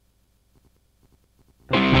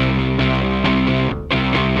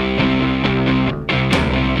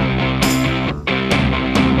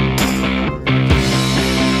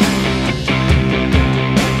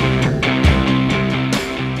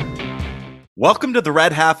Welcome to the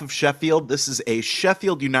Red Half of Sheffield. This is a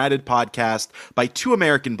Sheffield United podcast by two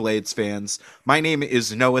American Blades fans. My name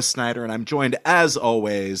is Noah Snyder, and I'm joined, as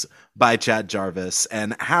always, by Chad Jarvis.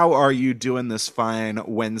 And how are you doing this fine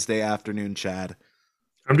Wednesday afternoon, Chad?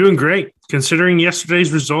 I'm doing great. Considering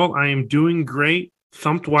yesterday's result, I am doing great.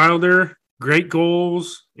 Thumped Wilder, great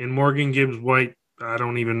goals, and Morgan Gibbs White. I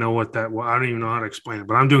don't even know I don't even know how to explain it,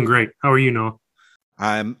 but I'm doing great. How are you, Noah?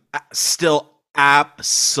 I'm still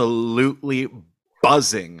absolutely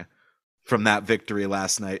buzzing from that victory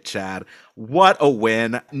last night, Chad. What a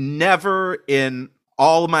win. Never in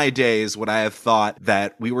all my days would I have thought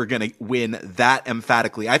that we were going to win that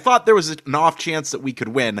emphatically. I thought there was an off chance that we could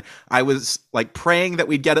win. I was like praying that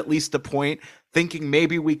we'd get at least a point, thinking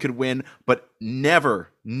maybe we could win, but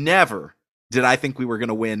never did I think we were going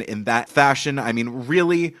to win in that fashion. I mean,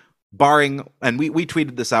 really, barring, and we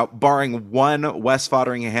tweeted this out, barring one West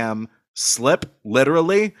Fotheringham slip,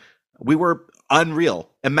 literally, we were unreal,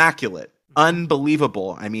 immaculate,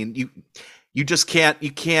 unbelievable. I mean, you just can't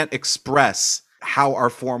express how our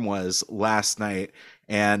form was last night.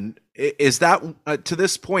 And is that to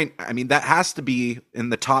this point, I mean, that has to be in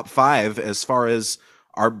the top 5 as far as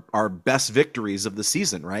our best victories of the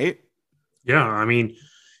season, right? Yeah, I mean,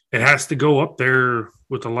 it has to go up there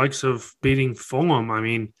with the likes of beating Fulham. I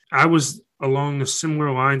mean, I was along the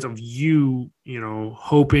similar lines of you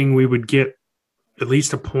hoping we would get at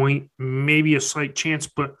least a point, maybe a slight chance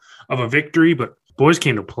of a victory, but boys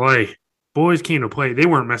came to play. They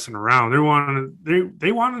weren't messing around. They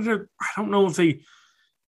wanted to, I don't know if I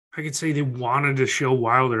could say they wanted to show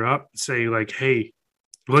Wilder up, say like, hey,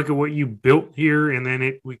 look at what you built here. And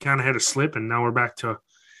then we kind of had a slip, and now we're back to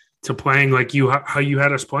playing like how you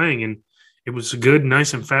had us playing. And it was a good,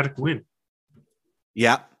 nice, emphatic win.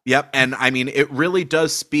 Yep. And I mean, it really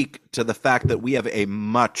does speak to the fact that we have a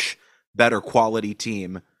much better quality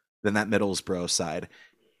team than that Middlesbrough side.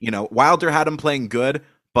 Wilder had him playing good,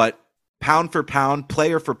 but pound for pound,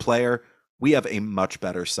 player for player, we have a much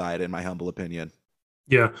better side, in my humble opinion.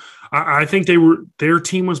 Yeah, I think their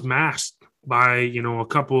team was masked by, a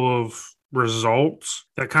couple of results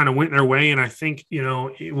that kind of went their way. And I think,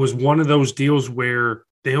 it was one of those deals where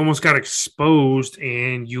they almost got exposed,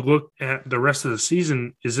 and you look at the rest of the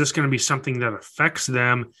season, is this going to be something that affects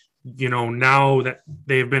them, now that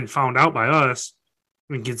they've been found out by us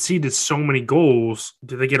and conceded so many goals?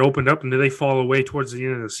 Do they get opened up, and do they fall away towards the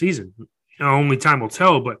end of the season? Only time will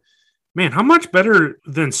tell, but man, how much better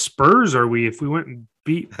than Spurs are we if we went and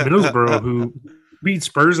beat Middlesbrough, who beat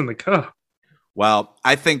Spurs in the cup? Well,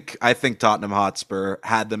 I think Tottenham Hotspur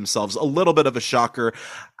had themselves a little bit of a shocker.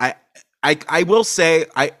 I will say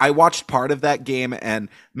I watched part of that game, and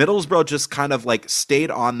Middlesbrough just kind of like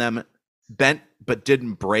stayed on them, bent but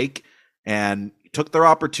didn't break, and took their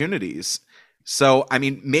opportunities. So, I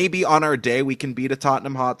mean, maybe on our day we can beat a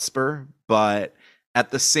Tottenham Hotspur, but at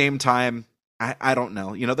the same time, I don't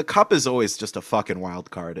know. The cup is always just a fucking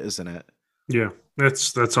wild card, isn't it? Yeah,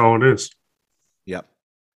 that's all it is. Yep.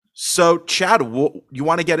 So, Chad, you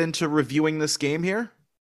want to get into reviewing this game here?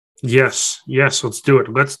 Yes, let's do it.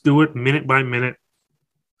 Let's do it minute by minute,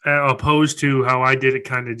 opposed to how I did it,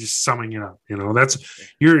 kind of just summing it up.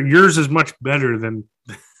 That's yours is much better than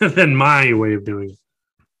my way of doing it.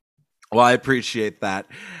 Well, I appreciate that.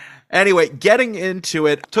 Anyway, getting into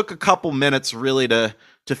it, took a couple minutes really to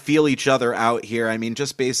feel each other out here. I mean,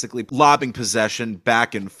 just basically lobbing possession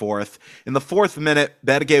back and forth. In the 4th minute,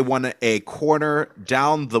 Berge won a corner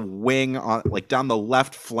down the wing, down the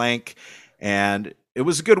left flank, and it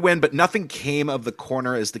was a good win, but nothing came of the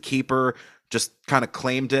corner as the keeper just kind of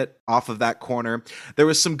claimed it off of that corner. There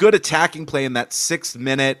was some good attacking play in that 6th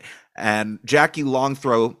minute, and Jackie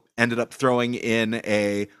Longthrow ended up throwing in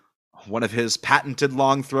one of his patented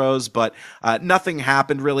long throws, but nothing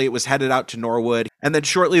happened really. It was headed out to Norwood. And then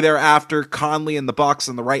shortly thereafter, Conley in the box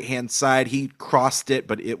on the right-hand side, he crossed it,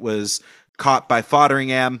 but it was caught by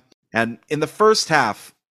Fotheringham. And in the first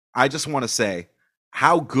half, I just want to say,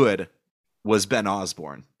 how good was Ben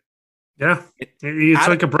Osborne? Yeah, it's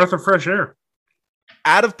like a breath of fresh air.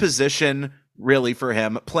 Out of position, really, for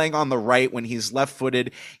him, playing on the right when he's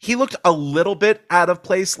left-footed. He looked a little bit out of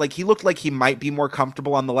place. Like, he looked like he might be more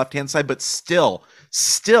comfortable on the left-hand side, but still,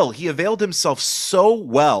 he availed himself so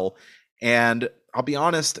well. And I'll be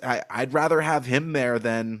honest, I'd rather have him there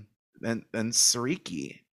than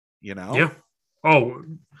Sariki, Yeah. Oh,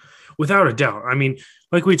 without a doubt. I mean,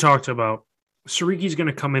 like we talked about, Sariki's going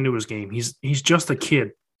to come into his game. He's just a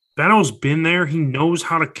kid. Benno's been there. He knows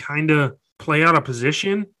how to kind of play out a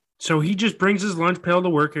position. So he just brings his lunch pail to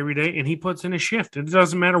work every day, and he puts in a shift. It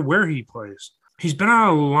doesn't matter where he plays. He's been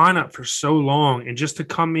out of the lineup for so long, and just to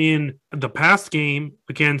come in the past game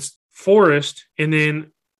against Forrest, and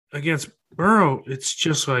then against Boro, it's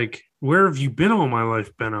just like, where have you been all my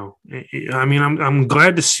life, Benno? I mean, I'm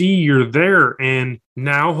glad to see you're there, and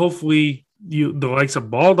now hopefully the likes of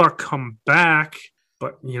Baldock come back.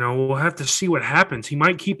 But we'll have to see what happens. He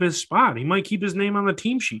might keep his spot. He might keep his name on the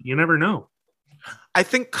team sheet. You never know. I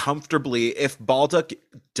think comfortably, if Baldock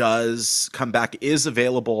does come back, is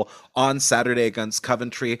available on Saturday against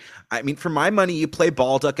Coventry, I mean, for my money, you play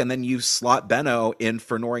Baldock and then you slot Benno in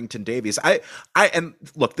for Norrington Davies. And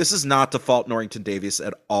look, this is not to fault Norrington Davies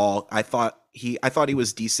at all. I thought he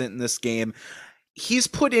was decent in this game. He's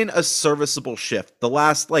put in a serviceable shift. The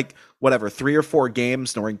last, 3 or 4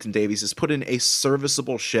 games, Norrington Davies has put in a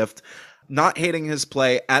serviceable shift. Not hating his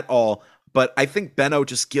play at all, but I think Benno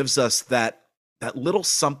just gives us that little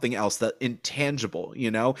something else, that intangible.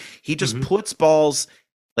 He just puts balls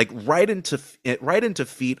right into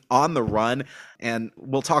feet on the run. And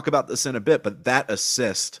we'll talk about this in a bit, but that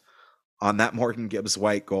assist on that Morgan Gibbs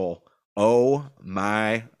White goal, oh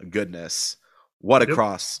my goodness, what a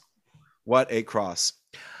cross. What a cross.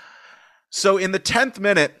 So in the 10th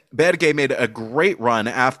minute, Berge made a great run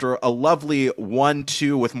after a lovely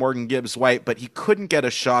 1-2 with Morgan Gibbs White, but he couldn't get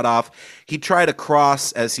a shot off. He tried a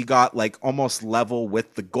cross as he got almost level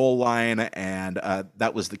with the goal line, and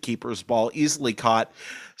that was the keeper's ball, easily caught.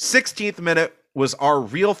 16th minute was our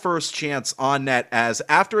real first chance on net, as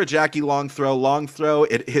after a Jackie long throw,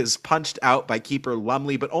 it is punched out by keeper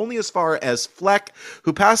Lumley, but only as far as Fleck,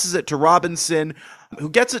 who passes it to Robinson, who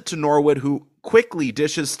gets it to Norwood, who quickly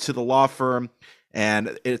dishes to the law firm,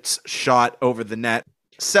 and it's shot over the net.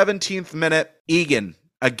 17th minute, Egan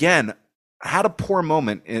again had a poor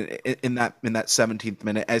moment in that 17th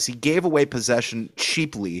minute as he gave away possession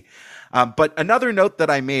cheaply. But another note that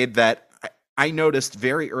I made that I noticed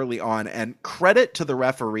very early on, and credit to the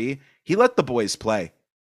referee, he let the boys play.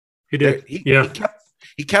 He did.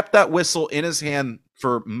 He kept that whistle in his hand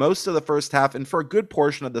for most of the first half, and for a good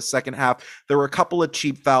portion of the second half. There were a couple of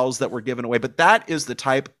cheap fouls that were given away, but that is the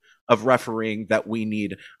type of refereeing that we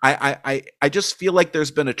need. I just feel like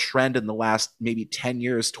there's been a trend in the last maybe 10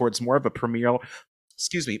 years towards more of a premier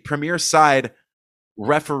side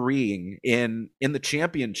refereeing in the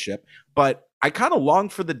championship. But I kind of long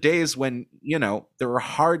for the days when, there were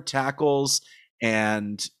hard tackles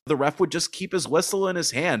and the ref would just keep his whistle in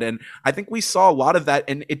his hand. And I think we saw a lot of that,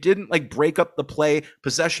 and it didn't break up the play.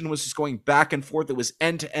 Possession was just going back and forth. It was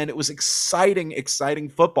end to end. It was exciting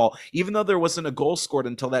football. Even though there wasn't a goal scored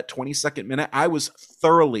until that 22nd minute, I was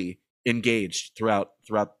thoroughly engaged throughout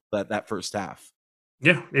that first half.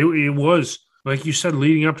 Yeah, it was. Like you said,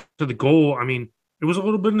 leading up to the goal, I mean, it was a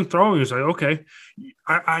little bit enthralling. It was like, okay,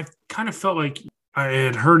 I kind of felt like I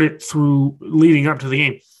had heard it through leading up to the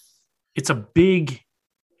game. It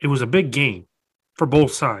was a big game for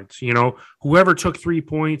both sides. Whoever took 3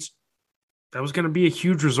 points, that was going to be a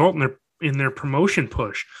huge result in their promotion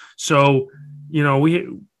push. So,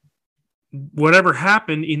 whatever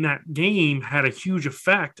happened in that game had a huge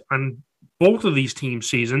effect on both of these teams'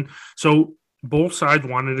 season. So both sides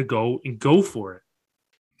wanted to go for it.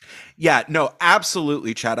 Yeah, no,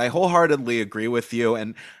 absolutely, Chad. I wholeheartedly agree with you.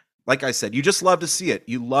 And like I said, you just love to see it.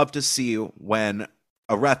 You love to see when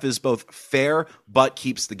a ref is both fair but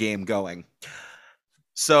keeps the game going.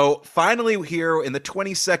 So finally here in the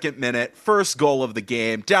 22nd minute, first goal of the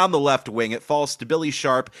game, down the left wing, it falls to Billy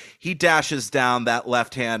Sharp. He dashes down that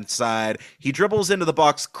left-hand side. He dribbles into the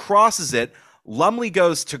box, crosses it. Lumley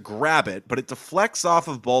goes to grab it, but it deflects off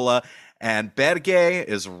of Bola, and Berge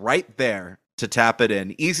is right there to tap it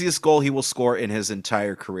in. Easiest goal he will score in his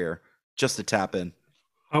entire career, just to tap in.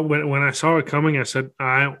 When I saw it coming, I said,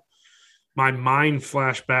 my mind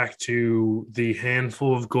flashed back to the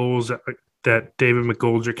handful of goals that David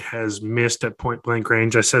McGoldrick has missed at point blank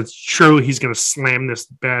range. I said, surely he's going to slam this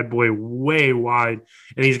bad boy way wide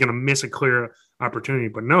and he's going to miss a clear opportunity.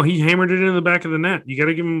 But no, he hammered it in the back of the net. You got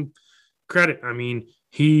to give him credit. I mean,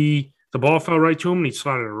 the ball fell right to him and he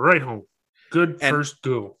slotted it right home. Good first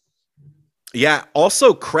goal. Yeah.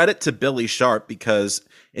 Also credit to Billy Sharp, because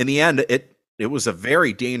in the end, it was a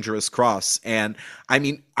very dangerous cross. And I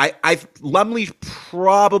mean, Lumley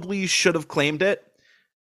probably should have claimed it,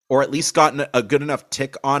 or at least gotten a good enough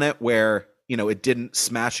tick on it where, it didn't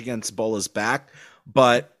smash against Bola's back.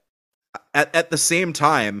 But at the same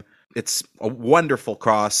time, it's a wonderful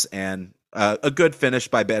cross and a good finish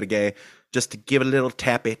by Berge, just to give a little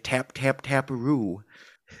tap-a-roo.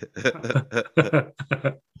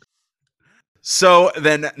 So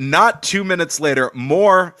then not 2 minutes later,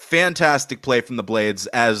 more fantastic play from the Blades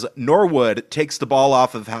as Norwood takes the ball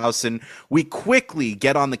off of Howson. We quickly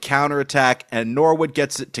get on the counterattack, and Norwood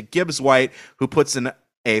gets it to Gibbs White, who puts in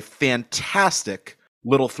a fantastic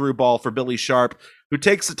little through ball for Billy Sharp, who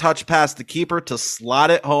takes a touch past the keeper to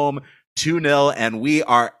slot it home 2-0, and we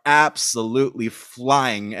are absolutely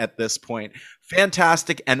flying at this point.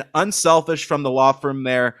 Fantastic and unselfish from the law firm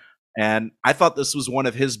there. And I thought this was one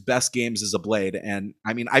of his best games as a Blade. And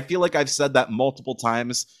I mean, I feel like I've said that multiple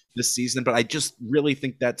times this season, but I just really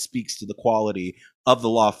think that speaks to the quality of the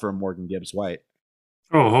law firm Morgan Gibbs White.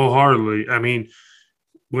 Oh, wholeheartedly. I mean,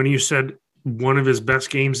 when you said one of his best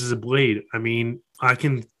games as a Blade, I mean, I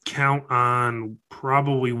can count on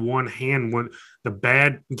probably one hand what the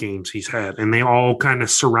bad games he's had, and they all kind of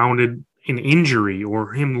surrounded an injury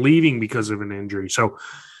or him leaving because of an injury. So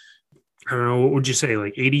I don't know, what would you say?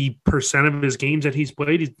 Like 80% of his games that he's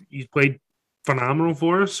played phenomenal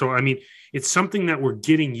for us. So I mean, it's something that we're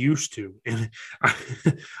getting used to. And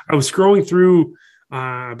I was scrolling through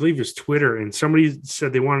I believe it was Twitter, and somebody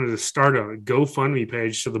said they wanted to start a GoFundMe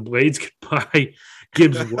page so the Blades could buy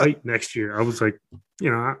Gibbs White next year. I was like,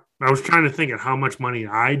 I was trying to think of how much money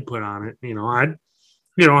I'd put on it.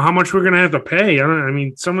 How much we're gonna have to pay.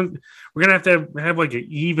 We're gonna have to have like an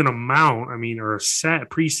even amount. I mean, or a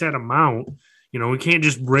preset amount. We can't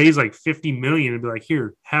just raise like 50 million and be like,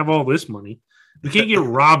 here, have all this money. We can't get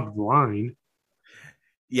robbed blind.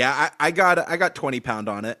 Yeah, I got 20 pound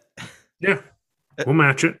on it. Yeah. We'll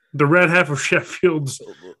match it. The red half of Sheffield's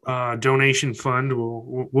donation fund,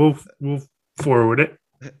 we'll forward it.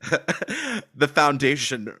 The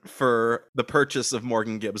foundation for the purchase of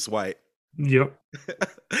Morgan Gibbs White. Yep.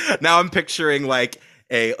 Now I'm picturing like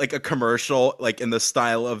a commercial, like in the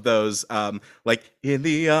style of those, like in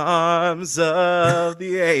the arms of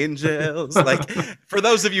the angels. Like, for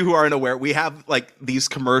those of you who aren't aware, we have like these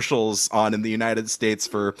commercials on in the United States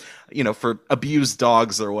for abused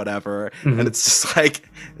dogs or whatever. Mm-hmm. And it's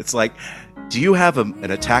like, do you have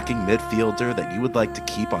an attacking midfielder that you would like to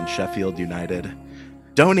keep on Sheffield United?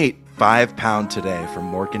 Donate £5 today for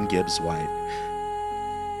Morgan Gibbs White.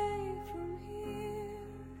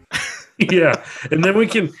 Yeah, and then we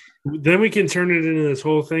can turn it into this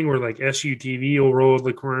whole thing where like SUTV will roll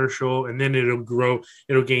the commercial, and then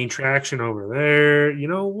it'll gain traction over there.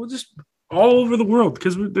 We'll just all over the world,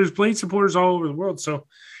 because there's Blade supporters all over the world. So,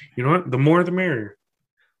 you know what? The more, the merrier.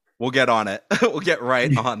 We'll get on it. We'll get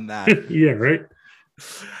right on that. Yeah, right.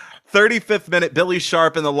 35th minute, Billy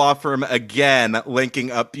Sharp and the law firm again linking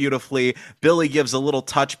up beautifully. Billy gives a little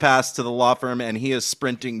touch pass to the law firm, and he is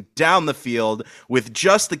sprinting down the field with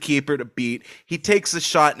just the keeper to beat. He takes a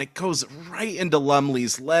shot, and it goes right into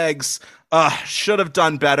Lumley's legs. Should have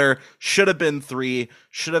done better. Should have been 3.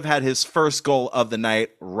 Should have had his first goal of the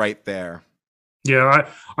night right there. Yeah,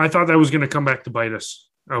 I thought that was going to come back to bite us.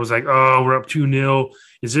 I was like, oh, we're up 2-0.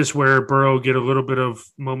 Is this where Boro get a little bit of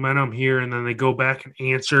momentum here, and then they go back and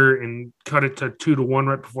answer and cut it to 2-1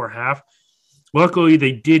 right before half? Luckily,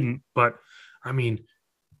 they didn't. But, I mean,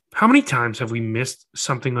 how many times have we missed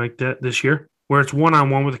something like that this year, where it's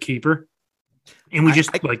one-on-one with a keeper, and we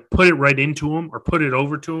just put it right into him or put it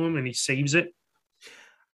over to him, and he saves it?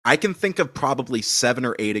 I can think of probably 7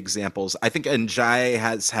 or 8 examples. I think Njai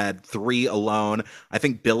has had 3 alone. I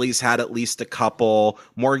think Billy's had at least a couple.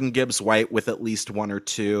 Morgan Gibbs White with at least 1 or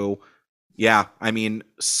 2. Yeah, I mean,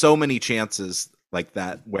 so many chances like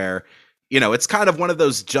that where, it's kind of one of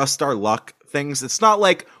those just our luck things. It's not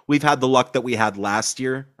like we've had the luck that we had last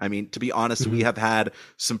year. I mean, to be honest, we have had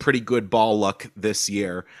some pretty good ball luck this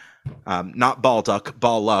year. Not ball duck,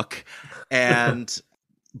 ball luck. And...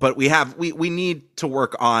 But we need to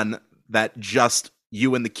work on that just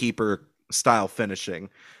you and the keeper style finishing.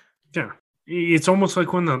 Yeah. It's almost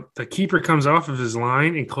like when the keeper comes off of his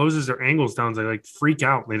line and closes their angles down, they like freak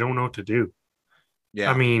out. They don't know what to do. Yeah.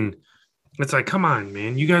 I mean, it's like, come on,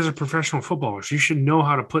 man. You guys are professional footballers. You should know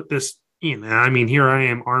how to put this in. And I mean, here I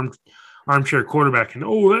am, armchair quarterback, and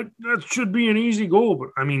that should be an easy goal.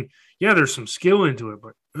 But I mean, yeah, there's some skill into it,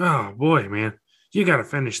 but oh boy, man, you got to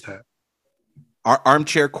finish that.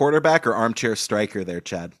 Armchair quarterback or armchair striker there,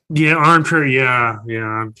 Chad? Yeah, armchair. Yeah.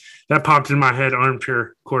 That popped in my head,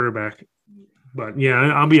 armchair quarterback. But yeah,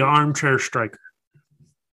 I'll be an armchair striker.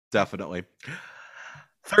 Definitely.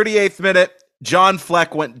 38th minute, John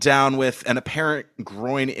Fleck went down with an apparent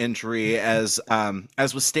groin injury, as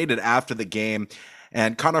was stated after the game.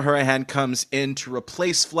 And Connor Hurahan comes in to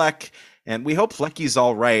replace Fleck. And we hope Flecky's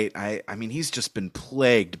all right. I mean, he's just been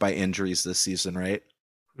plagued by injuries this season, right?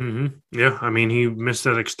 Mm-hmm. Yeah, I mean, he missed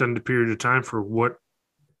that extended period of time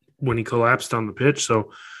when he collapsed on the pitch.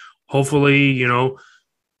 So hopefully,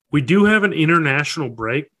 we do have an international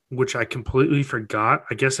break, which I completely forgot,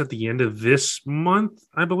 I guess at the end of this month,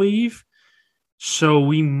 I believe. So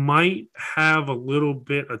we might have a little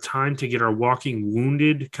bit of time to get our walking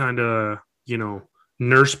wounded kind of,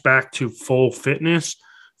 nurse back to full fitness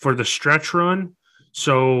for the stretch run.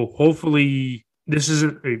 So hopefully this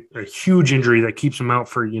isn't a huge injury that keeps him out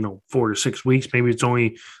for, 4 to 6 weeks. Maybe it's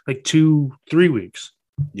only like 2-3 weeks.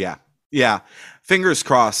 Yeah. Yeah. Fingers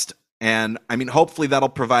crossed. And I mean, hopefully that'll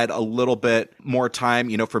provide a little bit more time,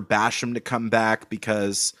 for Basham to come back,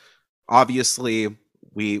 because obviously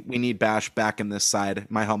we need Bash back in this side, in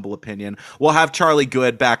my humble opinion. We'll have Charlie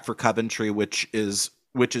Good back for Coventry, which is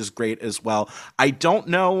great as well. I don't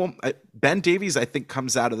know. Ben Davies, I think,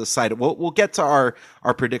 comes out of the side. We'll get to our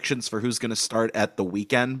predictions for who's going to start at the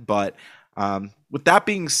weekend. But with that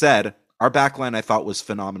being said, our backline I thought was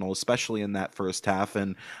phenomenal, especially in that first half,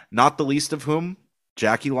 and not the least of whom,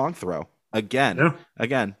 Jackie Longthrow.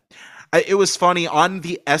 Again. It was funny on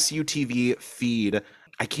the SUTV feed.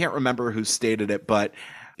 I can't remember who stated it, but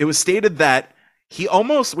it was stated that he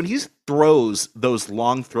almost, when he throws those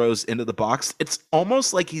long throws into the box, it's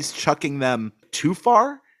almost like he's chucking them too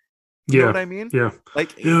far. You know what I mean? Yeah.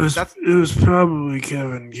 Like it was probably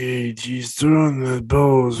Kevin Gage. He's throwing the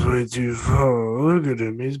balls way too far. Look at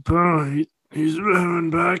him. He's running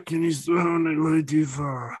back and he's throwing it way too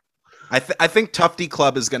far. I think Tufty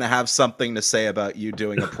Club is going to have something to say about you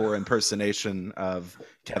doing a poor impersonation of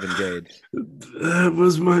Kevin Gage. That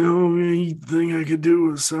was my only thing I could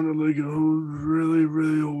do. It sounded like a really,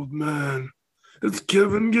 really old man. It's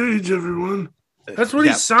Kevin Gage, everyone. That's what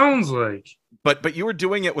he sounds like. But you were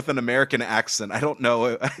doing it with an American accent. I don't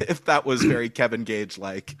know if that was very Kevin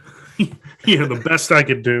Gage-like. Yeah, the best I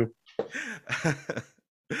could do.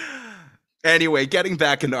 Anyway, getting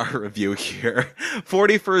back into our review here.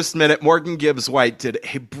 41st minute, Morgan Gibbs-White did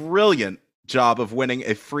a brilliant job of winning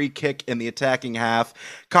a free kick in the attacking half.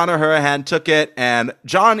 Connor Hurahan took it, and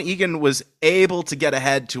John Egan was able to get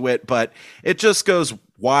ahead to it, but it just goes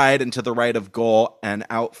wide and to the right of goal and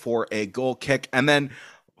out for a goal kick. And then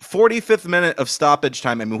 45th minute of stoppage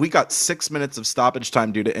time. I mean, we got 6 minutes of stoppage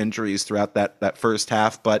time due to injuries throughout that first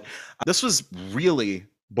half, but this was really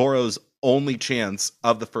Boro's only chance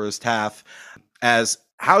of the first half, as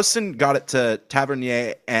Howson got it to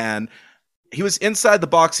Tavernier, and he was inside the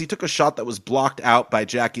box. He took a shot that was blocked out by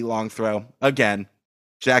Jackie Longthrow. Again,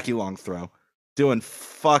 Jackie Longthrow doing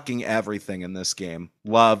fucking everything in this game.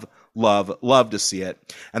 Love to see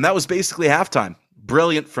it. And that was basically halftime.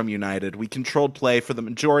 Brilliant from United. We controlled play for the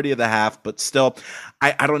majority of the half, but still,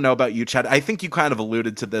 I don't know about you, Chad. I think you kind of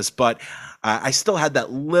alluded to this, but I still had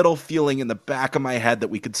that little feeling in the back of my head that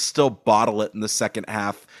we could still bottle it in the second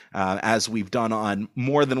half, as we've done on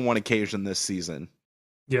more than one occasion this season.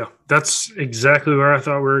 Yeah, that's exactly where I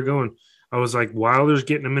thought we were going. I was like, Wilder's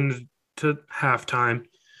getting them into halftime.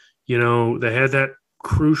 They had that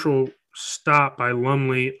crucial stop by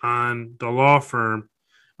Lumley on the law firm.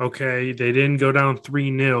 Okay, they didn't go down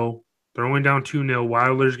 3-0. They're only down 2-0.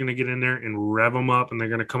 Wilder's going to get in there and rev them up, and they're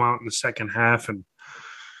going to come out in the second half and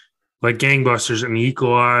like gangbusters and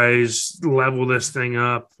equalize, level this thing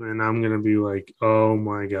up. And I'm going to be like, oh,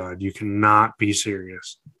 my God, you cannot be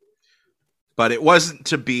serious. But it wasn't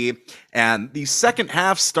to be. And the second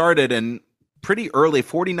half started in pretty early,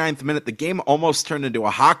 49th minute. The game almost turned into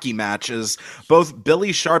a hockey match as both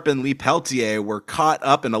Billy Sharp and Lee Peltier were caught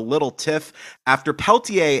up in a little tiff after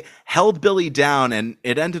Peltier held Billy down, and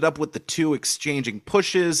it ended up with the two exchanging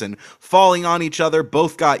pushes and falling on each other.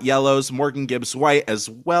 Both got yellows. Morgan Gibbs-White as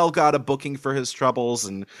well got a booking for his troubles,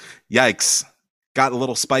 and yikes, got a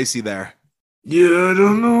little spicy there. Yeah, I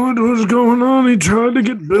don't know what was going on. He tried to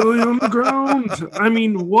get Billy on the ground.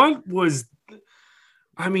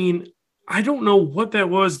 I don't know what that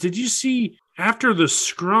was. Did you see after the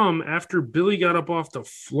scrum, after Billy got up off the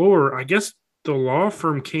floor, I guess the law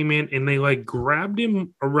firm came in and they like grabbed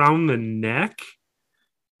him around the neck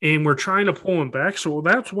and were trying to pull him back. So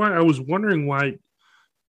that's why I was wondering why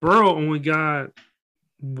Boro only got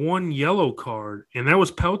one yellow card. And that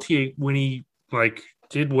was Peltier when he like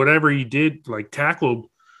did whatever he did, like tackled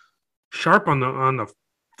Sharp on the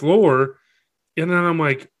floor. And then I'm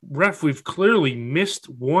like, ref, we've clearly missed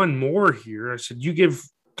one more here. I said, you give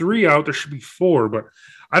 3 out, there should be 4. But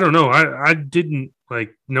I don't know. I didn't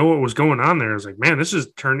like know what was going on there. I was like, man, this is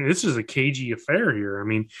a cagey affair here. I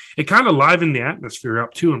mean, it kind of livened the atmosphere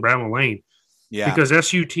up too in Bramall Lane. Yeah. Because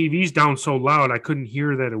SUTV's down so loud, I couldn't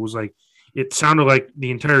hear that. It was like, it sounded like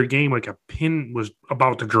the entire game, like a pin was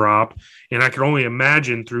about to drop. And I could only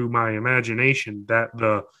imagine through my imagination that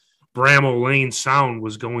the Bramall Lane sound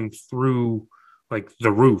was going through like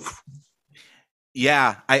the roof.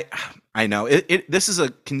 Yeah, I know. This is a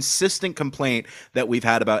consistent complaint that we've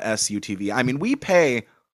had about SUTV. I mean, we pay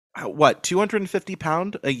what,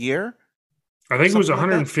 £250 a year I think it was Something like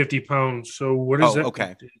that? 150 pounds. So what is that?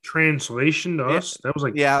 Okay. Translation to Yeah, us? That was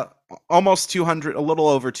like, yeah, almost 200, a little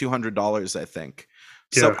over $200, I think.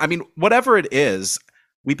 So, yeah, I mean, whatever it is,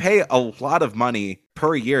 we pay a lot of money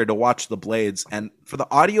per year to watch the Blades, and for the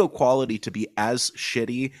audio quality to be as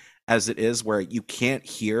shitty as it is, where you can't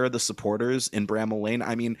hear the supporters in Bramall Lane.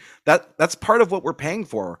 I mean, that's part of what we're paying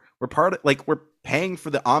for. We're paying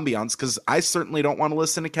for the ambiance, because I certainly don't want to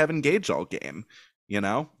listen to Kevin Gage all game, you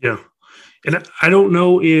know? yeah. And I don't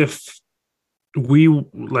know if we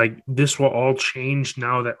like this will all change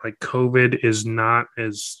now that like COVID is not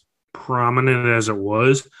as prominent as it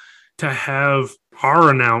was, to have our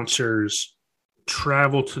announcers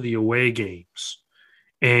travel to the away games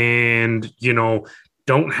and,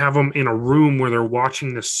 don't have them in a room where they're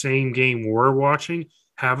watching the same game we're watching,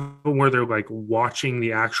 have them where they're like watching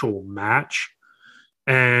the actual match.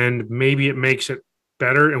 And maybe it makes it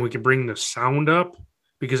better and we can bring the sound up,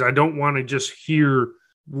 because I don't want to just hear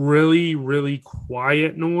really, really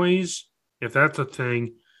quiet noise, if that's a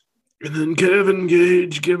thing. And then Kevin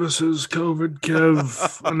Gage give us his COVID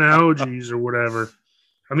Kev Analogies or whatever.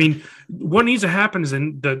 I mean, what needs to happen is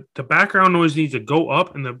the background noise needs to go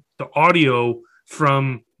up and the audio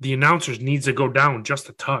from the announcers needs to go down just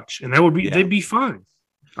a touch. And that would be, Yeah. they'd be fine.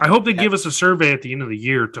 I hope they Yeah. give us a survey at the end of the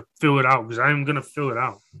year to fill it out, because I'm going to fill it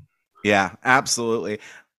out. Yeah, absolutely.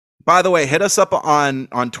 By the way, hit us up on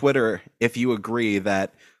Twitter if you agree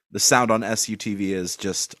that the sound on SUTV is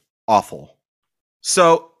just awful.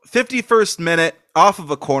 So, 51st minute, off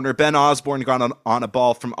of a corner, Ben Osborne got on a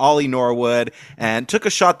ball from Ollie Norwood and took a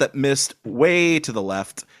shot that missed way to the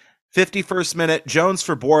left. 51st minute, Jones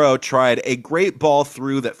for Boro tried a great ball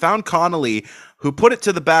through that found Connolly, who put it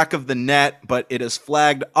to the back of the net, but it is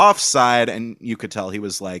flagged offside, and you could tell he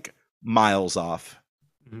was like miles off.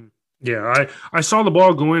 Yeah, I saw the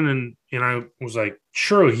ball go in and I was like,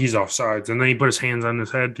 surely he's offsides. And then he put his hands on his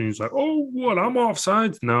head and he's like, oh, what? I'm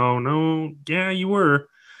offsides? No. Yeah, you were.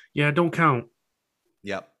 Yeah, don't count.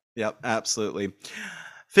 Yep, absolutely.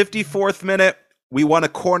 54th minute, we won a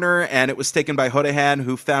corner and it was taken by Hodahan,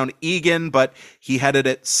 who found Egan, but he headed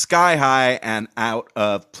it sky high and out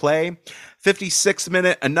of play. 56th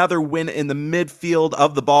minute, another win in the midfield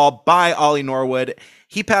of the ball by Ollie Norwood.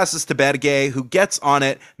 He passes to Berge, who gets on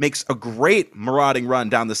it, makes a great marauding run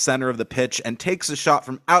down the center of the pitch, and takes a shot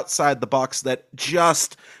from outside the box that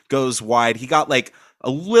just goes wide. He got like a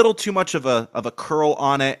little too much of a curl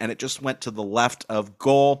on it, and it just went to the left of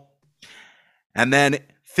goal. And then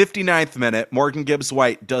 59th minute, Morgan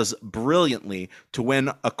Gibbs-White does brilliantly to win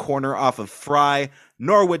a corner off of Fry.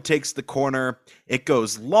 Norwood takes the corner. It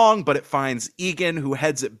goes long, but it finds Egan, who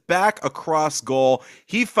heads it back across goal.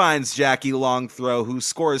 He finds Jackie Longthrow, who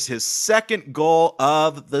scores his second goal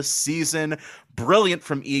of the season. Brilliant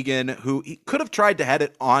from Egan, who he could have tried to head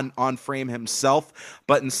it on frame himself,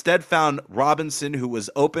 but instead found Robinson, who was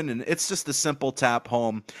open, and it's just a simple tap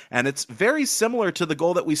home. And it's very similar to the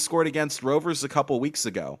goal that we scored against Rovers a couple weeks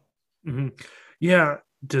ago. Mm-hmm. Yeah.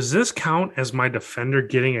 Does this count as my defender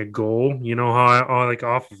getting a goal? You know how I like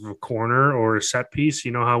off of a corner or a set piece?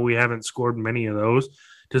 You know how we haven't scored many of those?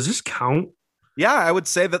 Does this count? Yeah, I would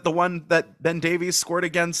say that the one that Ben Davies scored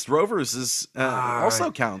against Rovers is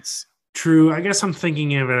also counts. True. I guess I'm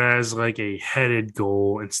thinking of it as like a headed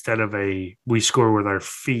goal instead of a we score with our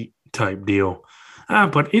feet type deal.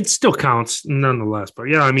 But it still counts nonetheless. But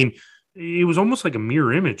yeah, I mean, it was almost like a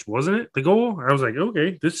mirror image, wasn't it? The goal. I was like,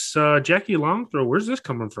 okay, this Jackie Longthrow, where's this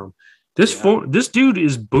coming from? This dude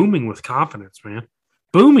is booming with confidence, man.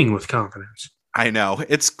 Booming with confidence. I know.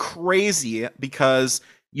 It's crazy because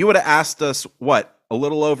you would have asked us, what, a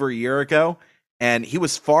little over a year ago, and he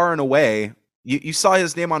was far and away. You saw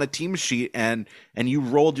his name on a team sheet and you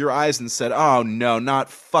rolled your eyes and said, oh no, not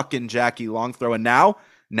fucking Jackie Longthrow. And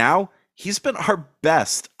now he's been our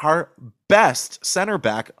best center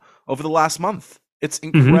back over the last month. It's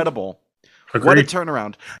incredible. Mm-hmm. What a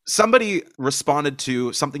turnaround. Somebody responded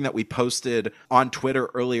to something that we posted on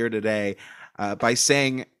Twitter earlier today by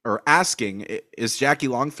saying or asking, is Jackie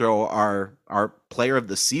Longthrow our player of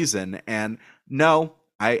the season? And no,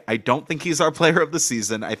 I don't think he's our player of the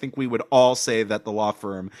season. I think we would all say that the law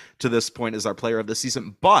firm to this point is our player of the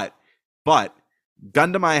season. But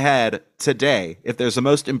gun to my head today, if there's a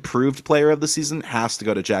most improved player of the season, has to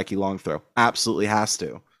go to Jackie Longthrow. Absolutely has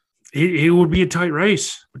to. It would be a tight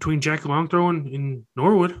race between Jackie Longthrow and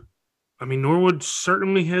Norwood. I mean, Norwood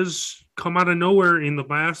certainly has come out of nowhere in the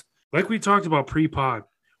last, like we talked about pre-pod.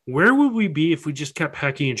 Where would we be if we just kept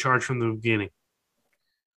Hecky in charge from the beginning?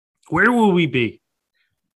 Where will we be?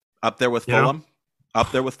 Up there with Fulham.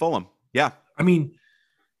 Up there with Fulham. Yeah. I mean,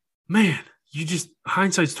 man, you just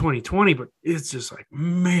hindsight's 2020, but it's just like,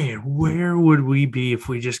 man, where would we be if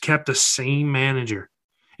we just kept the same manager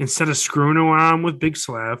instead of screwing around with Big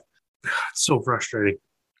Slav? It's so frustrating.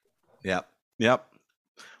 Yep.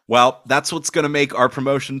 Well, that's what's going to make our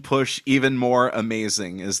promotion push even more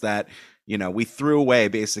amazing is that, we threw away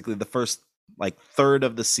basically the first third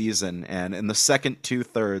of the season, and in the second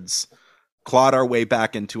 2/3 clawed our way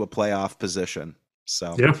back into a playoff position.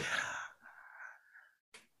 So, yeah.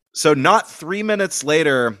 So not 3 minutes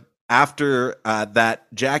later, after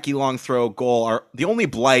that Jackie Long throw goal, the only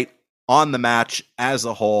blight on the match as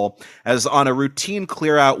a whole, as on a routine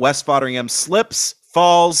clear out, West Fotheringham slips,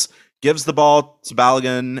 falls, gives the ball to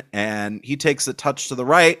Balogun, and he takes a touch to the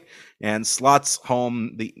right and slots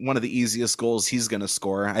home one of the easiest goals he's going to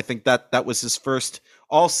score. I think that was his first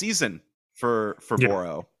all season for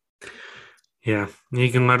Boro. Yeah,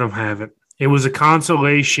 you can let him have it. It was a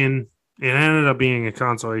consolation. It ended up being a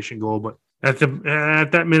consolation goal, but at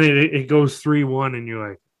that minute it goes 3-1, and you're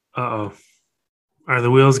like, uh-oh. Are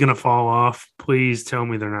the wheels going to fall off? Please tell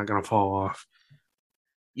me they're not going to fall off.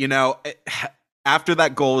 After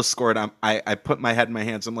that goal was scored, I put my head in my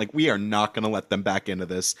hands. I'm like, we are not going to let them back into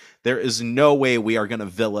this. There is no way we are going to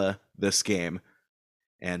Villa this game.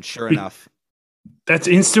 And sure enough. That's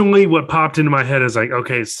instantly what popped into my head is like,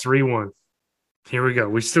 okay, it's 3-1. Here we go.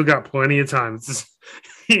 We still got plenty of time.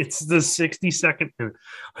 It's the 62nd minute.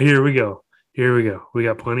 Here we go. We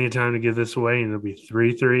got plenty of time to give this away, and it'll be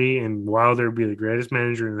 3-3, and Wilder will be the greatest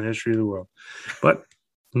manager in the history of the world. But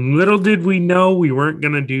little did we know we weren't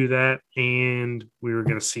going to do that, and we were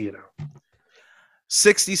going to see it out.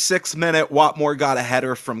 66th minute, Watmore got a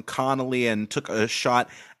header from Connolly and took a shot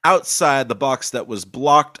outside the box that was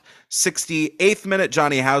blocked. 68th minute,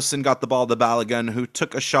 Johnny Howson got the ball to Balogun, who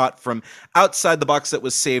took a shot from outside the box that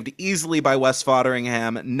was saved easily by West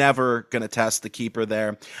Fotheringham. Never going to test the keeper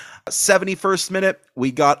there. 71st minute,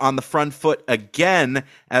 we got on the front foot again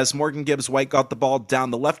as Morgan Gibbs-White got the ball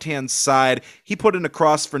down the left-hand side. He put in a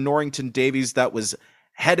cross for Norrington Davies that was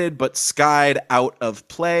headed but skied out of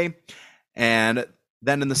play. And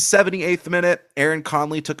then in the 78th minute, Aaron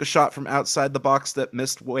Conley took a shot from outside the box that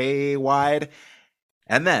missed way wide.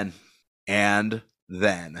 And then, 79th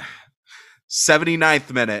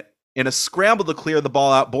minute, in a scramble to clear the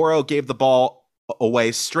ball out, Boro gave the ball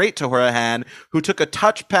away straight to Horahan, who took a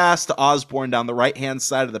touch pass to Osborne down the right-hand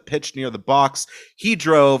side of the pitch near the box. He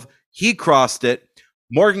drove, he crossed it.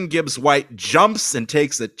 Morgan Gibbs-White jumps and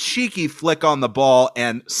takes a cheeky flick on the ball,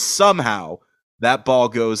 and somehow that ball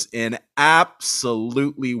goes in.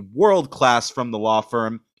 Absolutely world-class from the law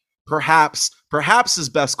firm. Perhaps his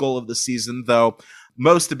best goal of the season, though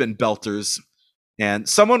most have been belters. And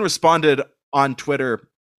someone responded on Twitter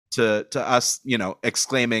to us,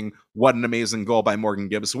 exclaiming, what an amazing goal by Morgan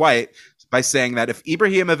Gibbs-White, by saying that if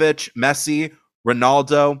Ibrahimovic, Messi,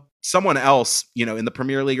 Ronaldo, someone else, in the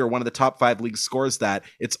Premier League or one of the top 5 leagues scores that,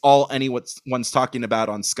 it's all anyone's talking about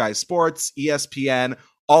on Sky Sports, ESPN,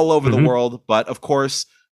 all over the world. But of course,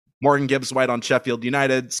 Morgan Gibbs-White on Sheffield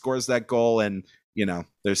United scores that goal. And, there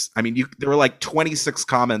were like 26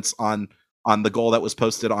 comments on the goal that was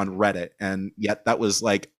posted on Reddit. And yet that was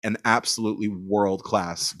like an absolutely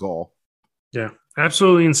world-class goal. Yeah,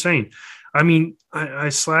 absolutely insane. I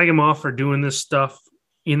slag him off for doing this stuff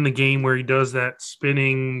in the game where he does that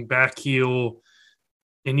spinning back heel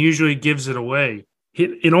and usually gives it away.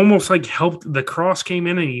 It almost like helped. The cross came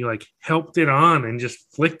in and he like helped it on and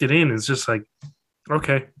just flicked it in. It's just like,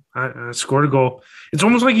 okay, I scored a goal. It's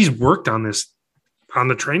almost like he's worked on this on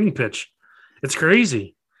the training pitch. It's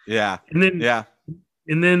crazy. Yeah. And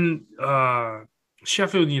then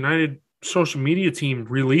Sheffield United social media team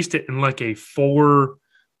released it in like a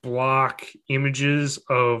 4-block images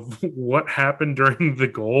of what happened during the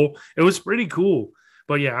goal. It was pretty cool.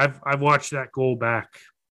 But yeah, I've watched that goal back,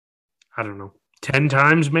 I don't know, 10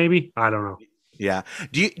 times maybe. I don't know. Yeah.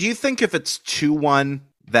 Do you think if it's 2-1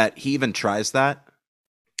 that he even tries that?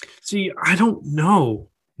 See, I don't know.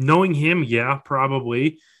 Knowing him, yeah,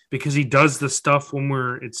 probably, because he does the stuff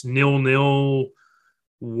when it's 0-0,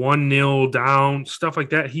 1-0 down, stuff like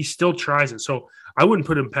that. He still tries it. So I wouldn't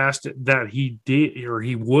put him past it that he did or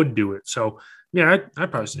he would do it. So yeah, I'd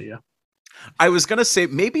probably say yeah. I was going to say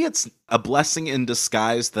maybe it's a blessing in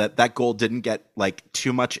disguise that goal didn't get like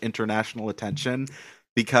too much international attention,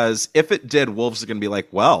 because if it did, Wolves are going to be like,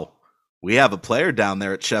 well, we have a player down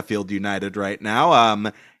there at Sheffield United right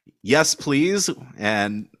now. Yes, please.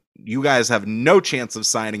 And you guys have no chance of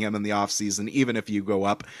signing him in the offseason, even if you go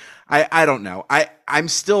up. I don't know. I'm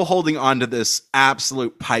still holding on to this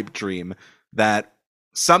absolute pipe dream that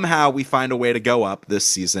somehow we find a way to go up this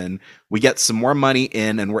season. We get some more money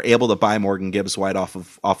in, and we're able to buy Morgan Gibbs-White off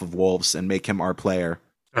of Wolves and make him our player.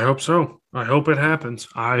 I hope so. I hope it happens.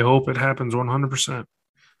 I hope it happens 100%.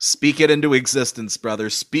 Speak it into existence, brother.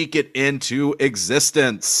 Speak it into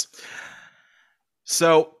existence.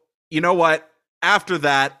 So, you know what? After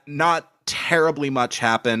that, not terribly much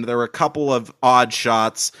happened. There were a couple of odd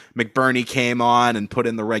shots. McBurney came on and put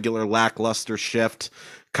in the regular lackluster shift.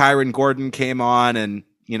 Kyron Gordon came on and,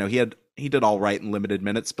 he did all right in limited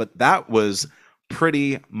minutes, but that was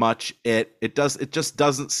pretty much it. It just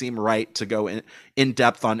doesn't seem right to go in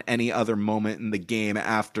depth on any other moment in the game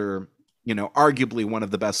after, arguably one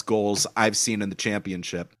of the best goals I've seen in the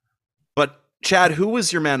championship. But Chad, who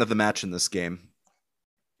was your man of the match in this game?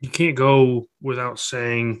 You can't go without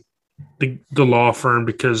saying the law firm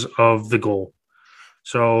because of the goal.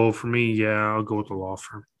 So for me, yeah, I'll go with the law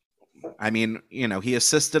firm. I mean, he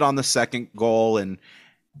assisted on the second goal, and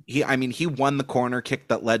he won the corner kick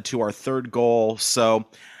that led to our third goal. So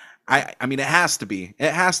I mean, it has to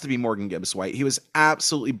be Morgan Gibbs-White. He was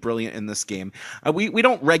absolutely brilliant in this game. We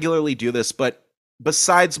don't regularly do this, but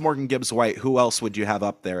besides Morgan Gibbs-White, who else would you have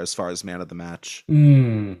up there as far as man of the match?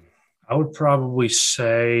 I would probably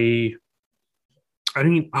say,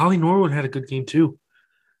 Ollie Norwood had a good game too.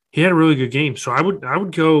 He had a really good game. So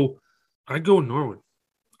I'd go Norwood.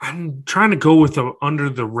 I'm trying to go with the under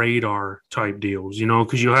the radar type deals,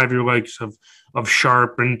 because you have your likes of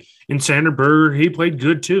Sharp and Sander Berger. He played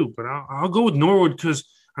good too, but I'll go with Norwood because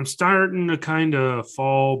I'm starting to kind of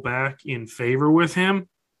fall back in favor with him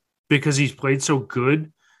because he's played so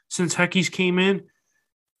good since Heckes came in.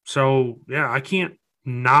 So yeah, I can't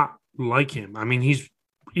not like him. I mean, he's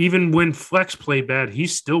even when Flex played bad, he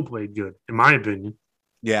still played good, in my opinion.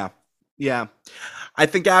 Yeah. I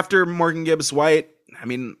think after Morgan Gibbs-White, I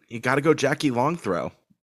mean, you got to go Jackie Longthrow.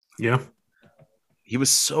 Yeah. He was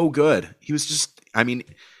so good. He was just,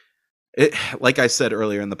 like I said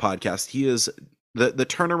earlier in the podcast, he is the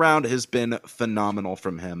turnaround has been phenomenal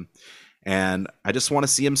from him. And I just want to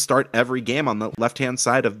see him start every game on the left-hand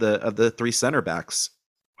side of the three center backs.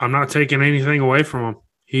 I'm not taking anything away from him.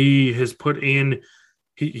 He has put in,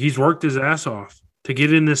 he's worked his ass off to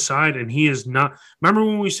get in this side, and he is not. Remember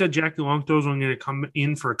when we said Jackie Longthrow's going to come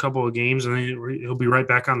in for a couple of games and then he'll be right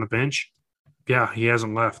back on the bench? Yeah, he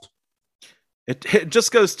hasn't left. It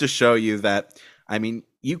just goes to show you that, I mean,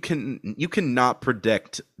 you cannot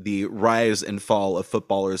predict the rise and fall of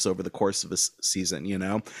footballers over the course of a season,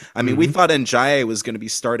 I mean, we thought Njaye was going to be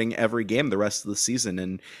starting every game the rest of the season,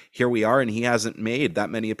 and here we are, and he hasn't made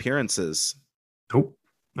that many appearances. Nope.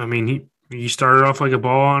 I mean, he started off like a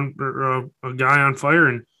guy on fire,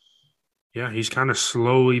 and yeah, he's kind of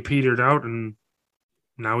slowly petered out, and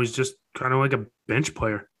now he's just kind of like a bench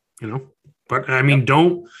player, But I mean,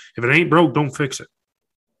 if it ain't broke, don't fix it.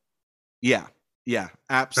 Yeah,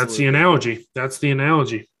 absolutely. That's the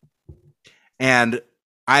analogy. And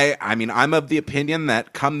I mean, I'm of the opinion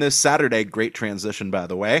that come this Saturday, great transition, by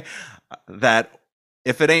the way, that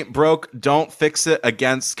if it ain't broke, don't fix it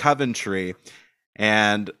against Coventry.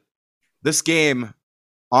 And this game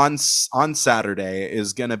on Saturday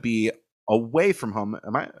is going to be away from home.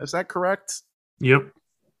 Is that correct? Yep.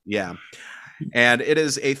 Yeah. And it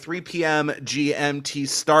is a 3 p.m. GMT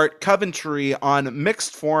start. Coventry on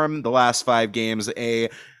mixed form the last 5 games. A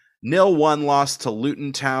 0-1 loss to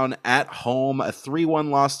Luton Town at home. A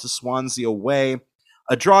 3-1 loss to Swansea away.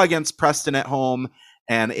 A draw against Preston at home.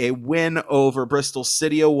 And a win over Bristol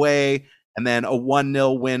City away. And then a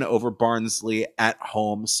 1-0 win over Barnsley at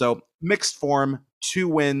home. So mixed form, 2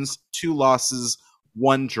 wins, 2 losses,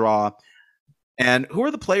 1 draw. And who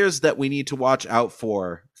are the players that we need to watch out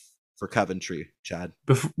for Coventry, Chad?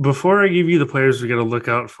 Before I give you the players we got to look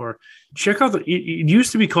out for, check out it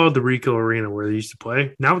used to be called the Rico Arena where they used to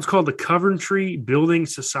play. Now it's called the Coventry Building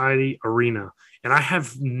Society Arena. And I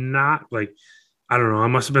have not, I don't know, I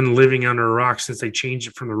must have been living under a rock since they changed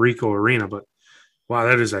it from the Rico Arena. But wow,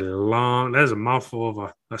 that is a mouthful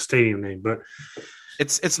of a stadium name. But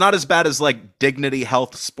it's not as bad as Dignity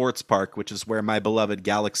Health Sports Park, which is where my beloved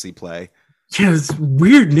Galaxy play. Yeah, it's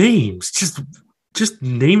weird names. Just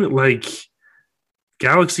name it like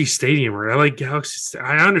Galaxy Stadium, or I like Galaxy.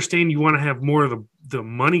 I understand you want to have more of the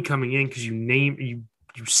money coming in because you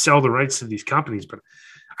sell the rights to these companies, but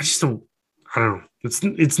I just don't. I don't know.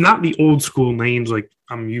 It's not the old school names like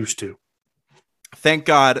I'm used to. Thank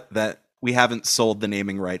God that we haven't sold the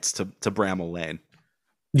naming rights to Bramall Lane.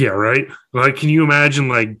 Yeah, right. Can you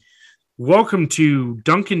imagine welcome to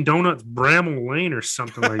Dunkin' Donuts Bramall Lane or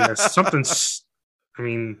something like that? Something's. I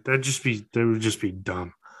mean, that would just be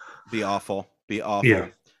dumb. Be awful. Yeah.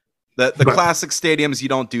 The classic stadiums you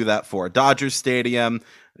don't do that for. Dodgers Stadium,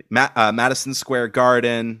 Madison Square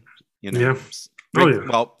Garden, Yeah. Yeah.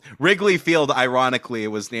 Well, Wrigley Field, ironically,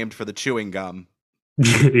 was named for the chewing gum.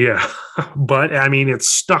 Yeah. But I mean, it's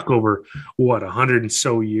stuck over 100 and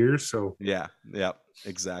so years. So yeah.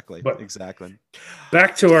 Exactly. But exactly.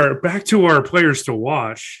 Back to our players to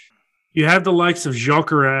watch. You have the likes of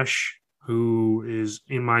Gyökeres, who is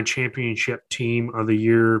in my championship team of the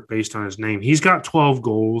year based on his name. He's got 12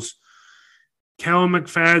 goals. Callum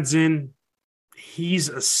McFadden, he's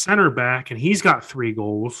a center back, and he's got 3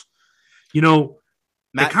 goals. Matt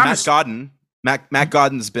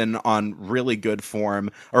Godden's been on really good form,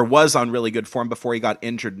 or was on really good form before he got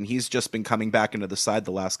injured, and he's just been coming back into the side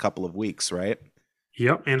the last couple of weeks, right?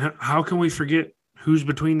 Yep, and how can we forget who's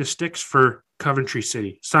between the sticks for Coventry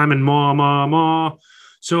City? Simon Ma.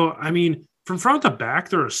 So, I mean, from front to back,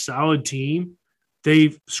 they're a solid team.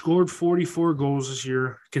 They've scored 44 goals this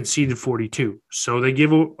year, conceded 42. So they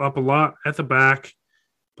give up a lot at the back,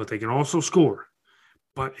 but they can also score.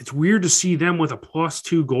 But it's weird to see them with a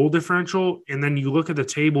 +2 goal differential, and then you look at the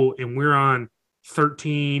table, and we're on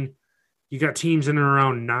 13. You got teams in and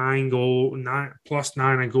around 9 plus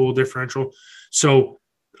 9 goal differential. So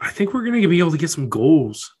I think we're going to be able to get some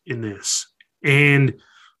goals in this, and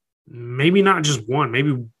maybe not just one,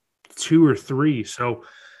 maybe 2 or 3. So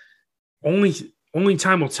only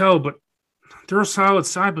time will tell. But they're a solid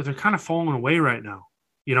side, but they're kind of falling away right now.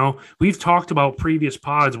 We've talked about previous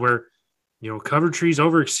pods where Coventry's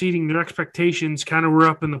over exceeding their expectations. Kind of were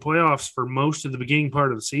up in the playoffs for most of the beginning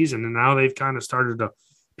part of the season, and now they've kind of started to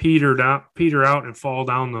peter out and fall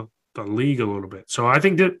down the league a little bit. So I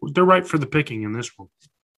think that they're right for the picking in this one.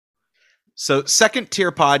 So Second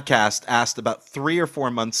Tier Podcast asked about 3 or 4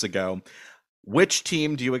 months ago, which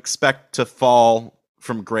team do you expect to fall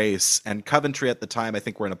from grace? And Coventry at the time, I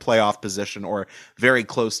think we're in a playoff position or very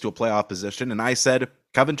close to a playoff position. And I said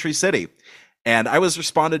Coventry City. And I was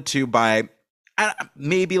responded to by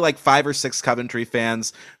maybe like 5 or 6 Coventry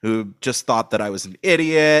fans who just thought that I was an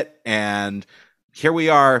idiot. And here we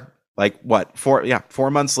are, like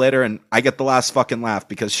 4 months later, and I get the last fucking laugh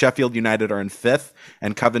because Sheffield United are in 5th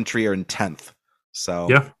and Coventry are in 10th. So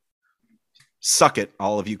yeah, suck it,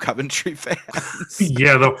 all of you Coventry fans.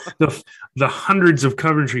 Yeah, the hundreds of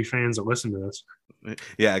Coventry fans that listen to this.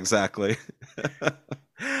 Yeah, exactly.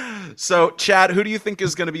 So, Chad, who do you think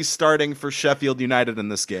is going to be starting for Sheffield United in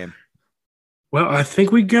this game? Well, I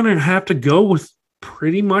think we're going to have to go with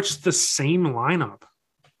pretty much the same lineup.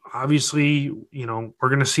 Obviously, we're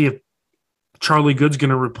going to see if Charlie Good's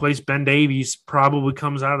going to replace Ben Davies, probably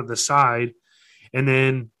comes out of the side. And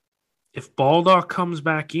then if Baldock comes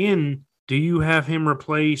back in, do you have him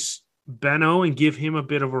replace Benno and give him a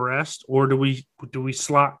bit of a rest? Or do we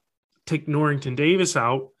take Norrington Davis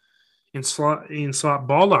out and slot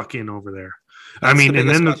Baldock in over there? That's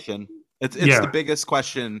It's the biggest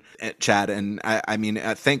question, Chad. And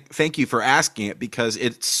thank you for asking it, because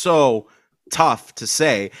it's so tough to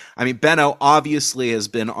say. I mean, Benno obviously has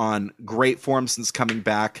been on great form since coming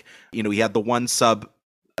back. He had the one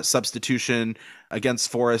substitution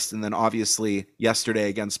against Forest, and then obviously yesterday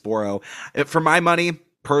against Boro. For my money,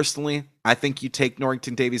 personally, I think you take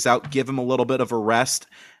Norrington Davies out, give him a little bit of a rest,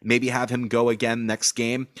 maybe have him go again next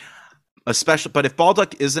game. But if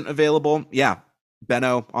Baldock isn't available, yeah,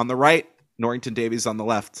 Benno on the right, Norrington Davies on the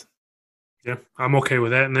left. Yeah, I'm okay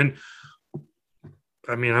with that. And then,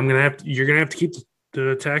 I mean, you're gonna have to keep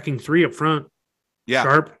the attacking 3 up front. Yeah,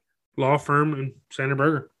 Sharp, Law Firm, and Sander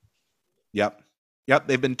Berger. Yep,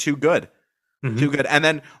 they've been too good. Mm-hmm. Too good. And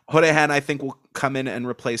then Hodehan, I think, will come in and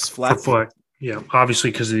replace Fleck. Yeah,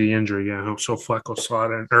 obviously because of the injury. Yeah, so Fleck will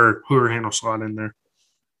slot in, or Hourihan will slot in there.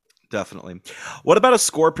 Definitely. What about a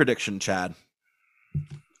score prediction, Chad?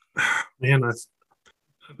 Man,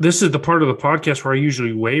 this is the part of the podcast where I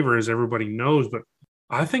usually waver, as everybody knows, but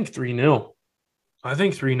I think 3-0. I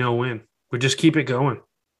think 3-0 win. We just keep it going.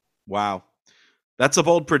 Wow. That's a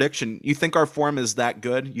bold prediction. You think our form is that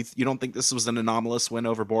good? You don't think this was an anomalous win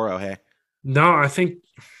over Boro, hey? No, I think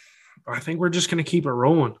we're just going to keep it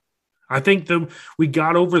rolling. I think we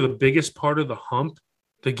got over the biggest part of the hump,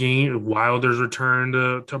 the game, Wilder's return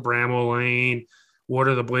to Bramall Lane. What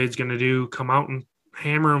are the Blades going to do? Come out and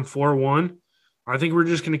hammer them 4-1? I think we're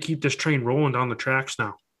just going to keep this train rolling down the tracks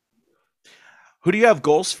now. Who do you have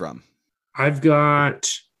goals from? I've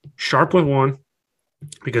got Sharp with 1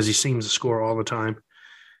 because he seems to score all the time.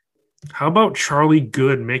 How about Charlie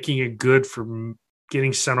Good making it good for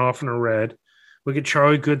getting sent off in a red? We'll get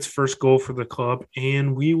Charlie Good's first goal for the club,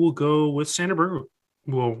 and we will go with Sander Berger.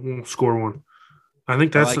 We'll score 1. I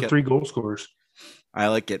think that's the 3 goal scorers. I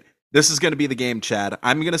like it. This is going to be the game, Chad.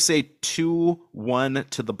 I'm going to say 2-1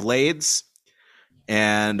 to the Blades,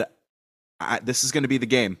 and this is going to be the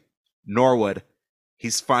game. Norwood,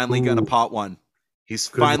 he's finally going to pot one. He's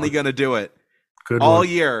finally going to do it. Good all one.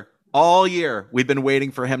 year, we've been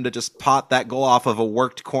waiting for him to just pot that goal off of a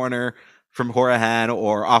worked corner from Horahan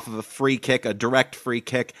or off of a free kick, a direct free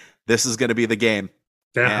kick. This is going to be the game.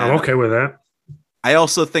 Yeah, And I'm okay with that. I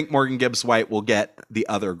also think Morgan Gibbs-White will get the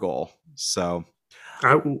other goal. So,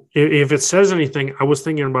 if it says anything, I was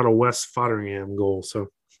thinking about a West Fotheringham goal. So,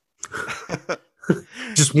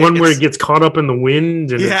 just one where it gets caught up in the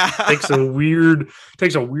wind and it takes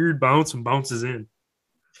a weird bounce and bounces in.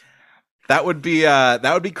 That would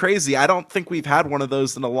be crazy. I don't think we've had one of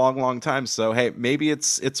those in a long, long time. So hey, maybe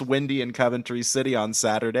it's windy in Coventry City on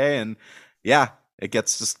Saturday, and yeah, it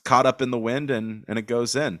gets just caught up in the wind and it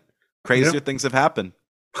goes in. Crazier things have happened.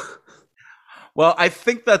 Well, I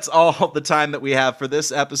think that's all the time that we have for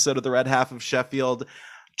this episode of the Red Half of Sheffield.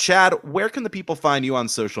 Chad, where can the people find you on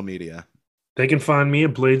social media? They can find me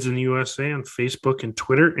at Blades in the USA on Facebook and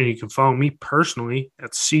Twitter, and you can follow me personally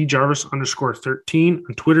at cjarvis_13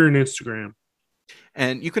 on Twitter and Instagram.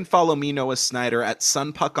 And you can follow me, Noah Snyder, at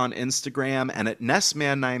Sunpuck on Instagram and at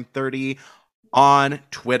Nessman930 on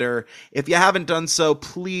Twitter. If you haven't done so,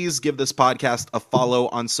 please give this podcast a follow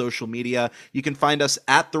on social media. You can find us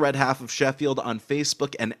at the Red Half of Sheffield on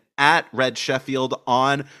Facebook and at Red Sheffield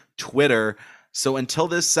on Twitter. So until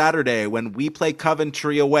this Saturday, when we play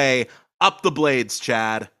Coventry away, up the Blades,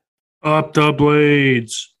 Chad. Up the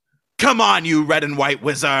Blades. Come on, you red and white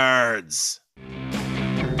wizards.